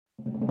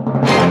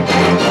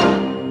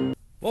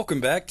Welcome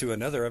back to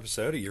another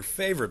episode of your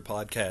favorite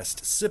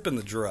podcast, Sippin'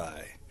 the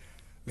Dry.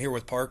 I'm here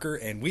with Parker,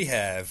 and we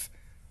have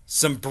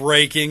some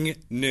breaking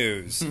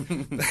news.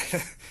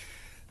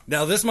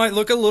 Now, this might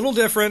look a little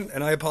different,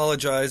 and I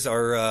apologize.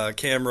 Our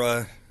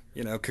camera,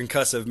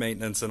 concussive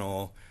maintenance and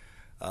all.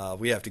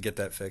 We have to get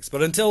that fixed.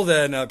 But until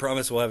then, I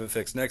promise we'll have it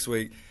fixed next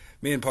week.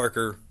 Me and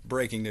Parker,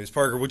 breaking news.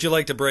 Parker, would you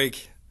like to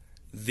break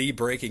the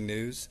breaking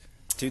news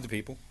to the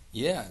people?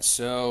 Yeah,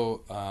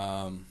 so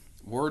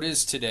word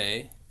is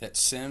today that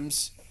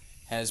Simms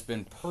has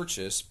been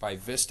purchased by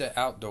Vista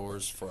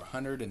Outdoors for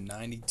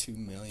 $192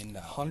 million.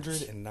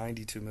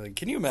 $192 million.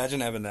 Can you imagine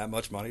having that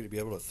much money to be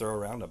able to throw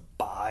around to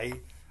buy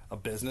a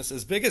business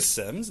as big as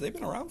Simms? They've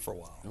been around for a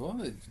while.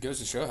 Well, it goes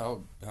to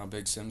show how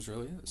big Simms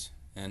really is.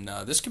 And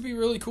this could be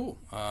really cool.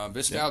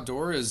 Vista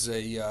Outdoor is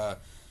a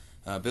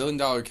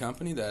billion-dollar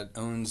company that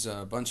owns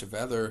a bunch of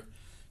other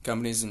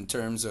companies in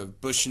terms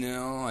of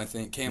Bushnell, I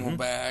think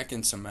Camelback,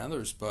 and some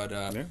others. But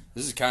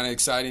this is kind of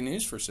exciting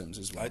news for Simms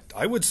as well.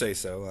 I would say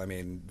so. I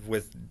mean,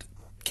 with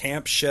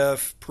Camp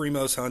Chef,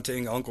 Primos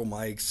Hunting, Uncle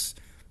Mike's,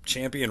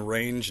 Champion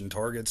Range and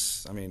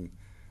Targets, I mean,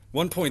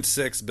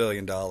 $1.6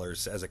 billion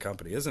as a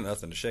company isn't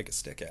nothing to shake a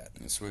stick at.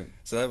 That's sweet.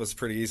 So that was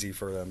pretty easy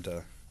for them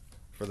to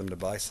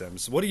buy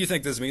Simms. What do you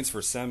think this means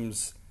for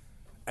Simms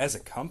as a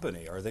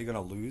company? Are they going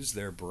to lose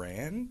their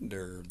brand?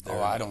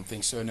 I don't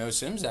think so. No,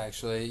 Simms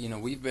actually,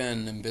 we've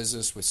been in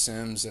business with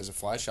Simms as a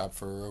fly shop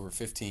for over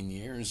 15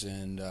 years,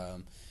 and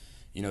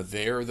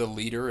they're the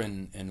leader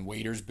in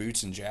waders,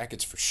 boots, and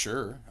jackets for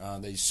sure.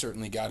 They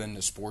certainly got into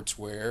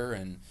sportswear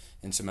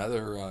and some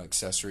other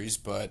accessories,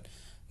 but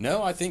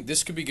no, I think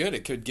this could be good.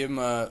 It could give them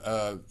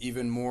a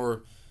even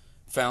more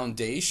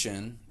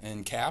foundation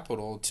and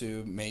capital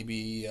to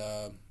maybe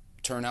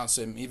turn out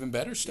some even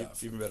better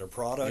stuff, even better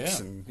products,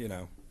 and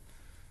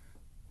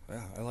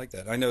yeah, I like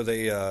that. I know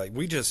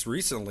we just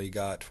recently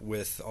got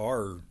with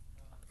our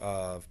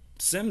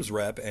Simms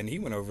rep, and he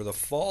went over the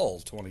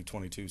fall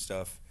 2022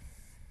 stuff,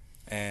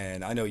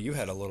 and I know you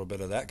had a little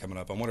bit of that coming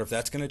up. I wonder if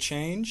that's going to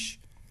change.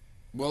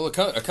 Well, a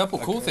couple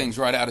cool things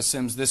right out of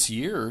Simms this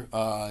year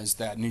is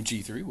that new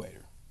G3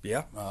 wader.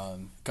 Yeah, a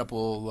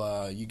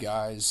couple you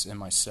guys and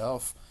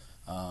myself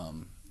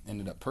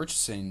ended up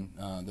purchasing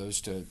those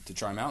to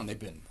try them out, and they've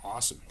been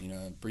awesome.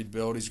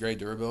 Breathability is great,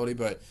 durability,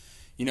 but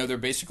they're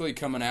basically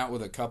coming out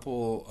with a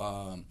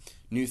couple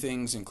new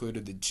things.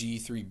 Included the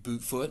G3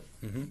 boot foot,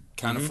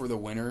 kind of for the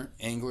winter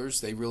anglers.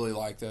 They really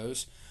like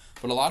those,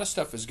 but a lot of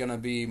stuff is going to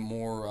be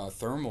more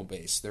thermal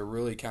based. They're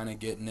really kind of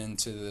getting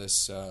into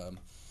this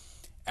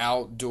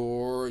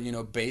outdoor,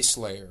 base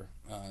layer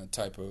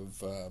type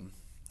of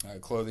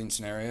clothing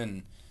scenario,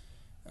 and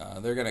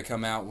they're going to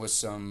come out with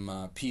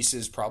some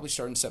pieces probably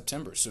starting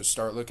September. So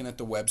start looking at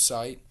the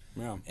website,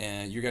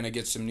 and you're going to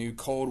get some new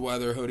cold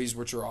weather hoodies,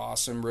 which are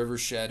awesome. River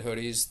Shed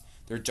hoodies.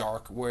 They're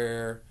dark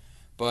wear.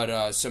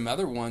 But some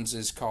other ones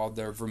is called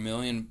their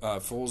Vermilion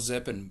full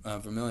zip and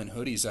Vermilion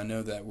hoodies. I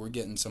know that we're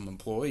getting some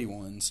employee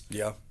ones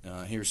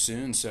here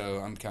soon, so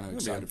I'm kind of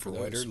excited for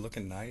those.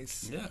 Looking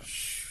nice. Yeah.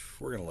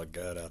 We're going to look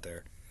good out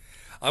there.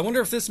 I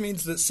wonder if this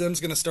means that Simms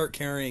going to start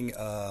carrying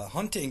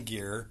hunting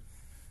gear,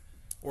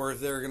 or if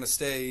they're going to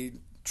stay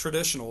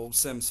traditional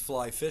Simms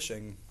fly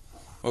fishing.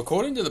 Well,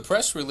 according to the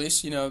press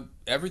release,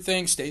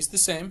 everything stays the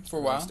same for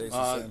a while. Stays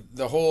the same.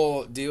 The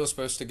whole deal is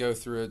supposed to go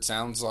through, it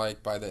sounds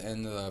like, by the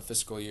end of the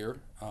fiscal year.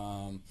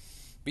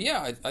 But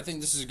yeah, I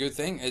think this is a good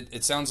thing.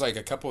 It sounds like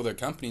a couple of their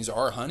companies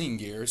are hunting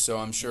gear, so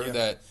I'm sure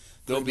that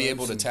they'll be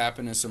able to tap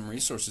into some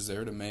resources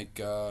there to make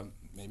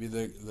maybe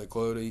the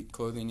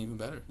clothing even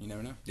better. You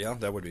never know. Yeah,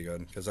 that would be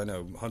good, because I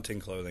know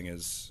hunting clothing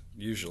is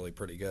usually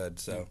pretty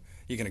good, so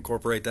you can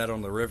incorporate that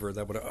on the river.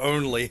 That would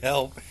only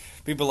help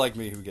people like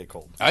me who get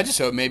cold. I just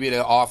hope maybe it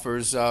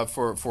offers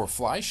for a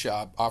fly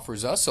shop,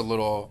 offers us a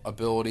little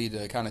ability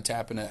to kind of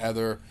tap into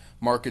other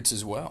markets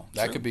as well.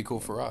 That could be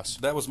cool for us.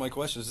 That was my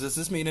question. Does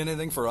this mean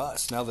anything for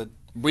us now that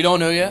we don't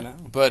know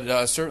yet?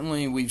 But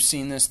certainly we've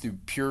seen this through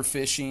Pure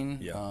Fishing,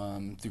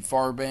 through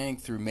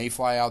Farbank, through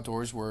Mayfly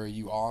Outdoors, where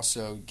you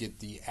also get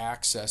the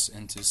access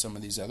into some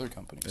of these other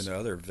companies. And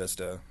other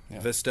Vista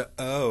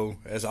O,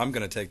 as I'm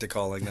going to take to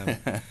calling them.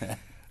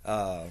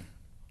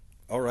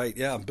 All right,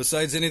 yeah.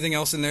 Besides anything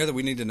else in there that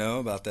we need to know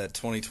about that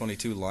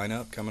 2022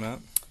 lineup coming up?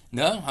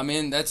 No, I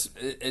mean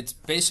it's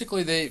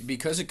basically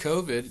because of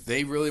COVID,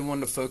 they really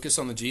wanted to focus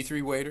on the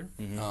G3 wader,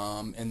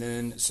 and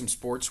then some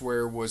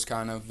sportswear was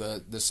kind of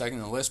the second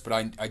on the list. But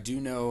I do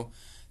know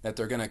that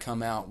they're going to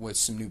come out with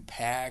some new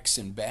packs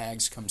and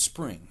bags come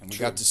spring, and we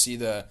got to see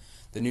the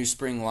new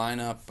spring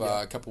lineup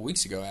a couple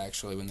weeks ago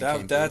actually when they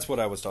came. That's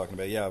what I was talking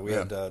about. Yeah, we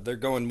had they're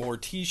going more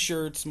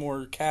T-shirts,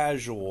 more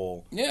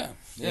casual. Yeah,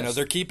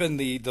 they're keeping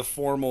the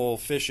formal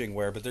fishing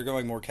wear, but they're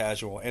going more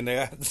casual,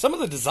 and some of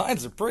the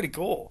designs are pretty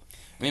cool.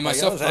 I mean, I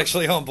was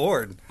actually on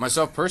board.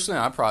 Myself personally,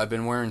 I've probably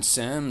been wearing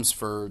Simms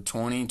for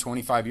 20,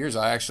 25 years.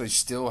 I actually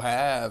still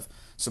have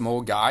some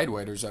old guide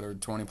waders that are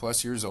 20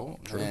 plus years old,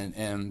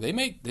 and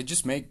they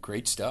just make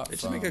great stuff. They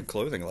just make good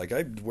clothing. Like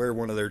I wear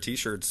one of their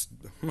T-shirts.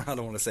 I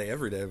don't want to say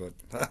every day,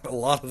 but a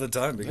lot of the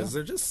time because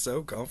they're just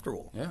so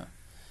comfortable. Yeah.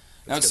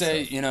 I would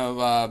say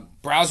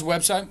browse the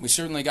website. We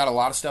certainly got a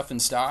lot of stuff in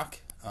stock.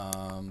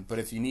 But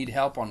if you need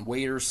help on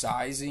wader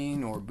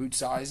sizing or boot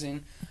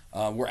sizing,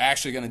 we're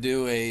actually going to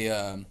do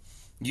a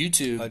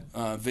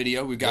YouTube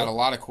video. We've got a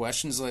lot of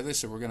questions lately,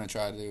 so we're going to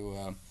try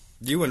to.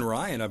 You and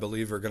Ryan, I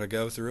believe, are going to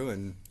go through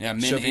and men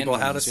show people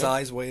how to women's,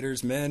 size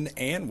waders, men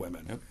and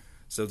women. Yep.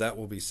 So that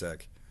will be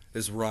sick.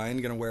 Is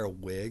Ryan going to wear a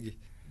wig?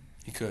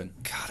 He could.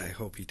 God, I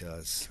hope he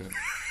does.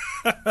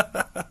 He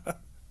could.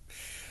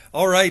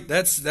 All right,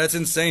 that's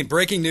insane.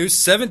 Breaking news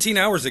 17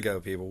 hours ago,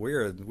 people.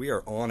 We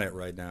are on it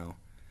right now.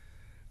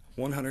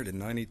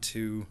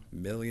 192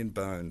 million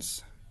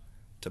bones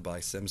to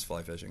buy Simms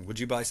Fly Fishing. Would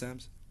you buy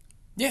Simms?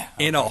 Yeah.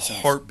 In a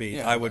heartbeat,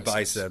 yeah, I would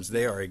buy Simms.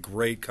 They are a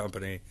great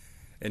company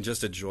and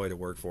just a joy to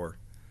work for.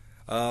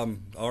 All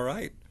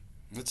right.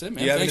 That's it,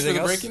 man. Thanks for the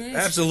breaking news.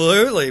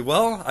 Absolutely.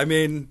 Well, I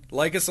mean,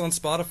 like us on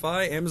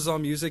Spotify,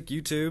 Amazon Music,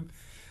 YouTube.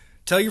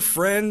 Tell your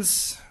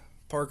friends.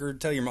 Parker,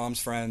 tell your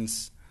mom's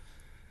friends.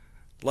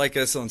 Like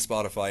us on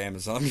Spotify,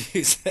 Amazon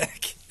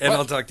Music. And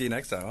I'll talk to you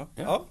next time, huh?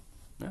 Yeah. Oh?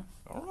 Yeah.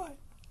 All right.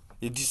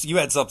 You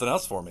had something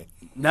else for me.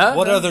 No.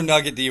 What other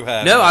nugget do you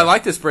have? No, I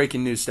like this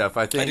breaking news stuff.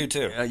 I think I do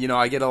too.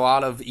 I get a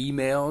lot of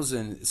emails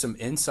and some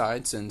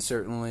insights, and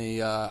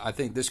certainly I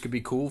think this could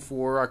be cool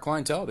for our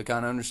clientele to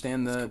kind of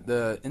understand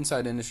the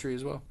inside industry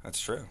as well. That's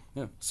true.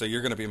 Yeah. So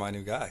you're going to be my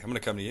new guy. I'm going to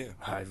come to you.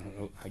 I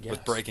guess.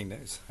 With breaking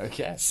news.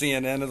 Okay.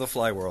 CNN of the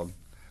fly world.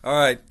 All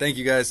right. Thank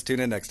you guys.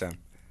 Tune in next time.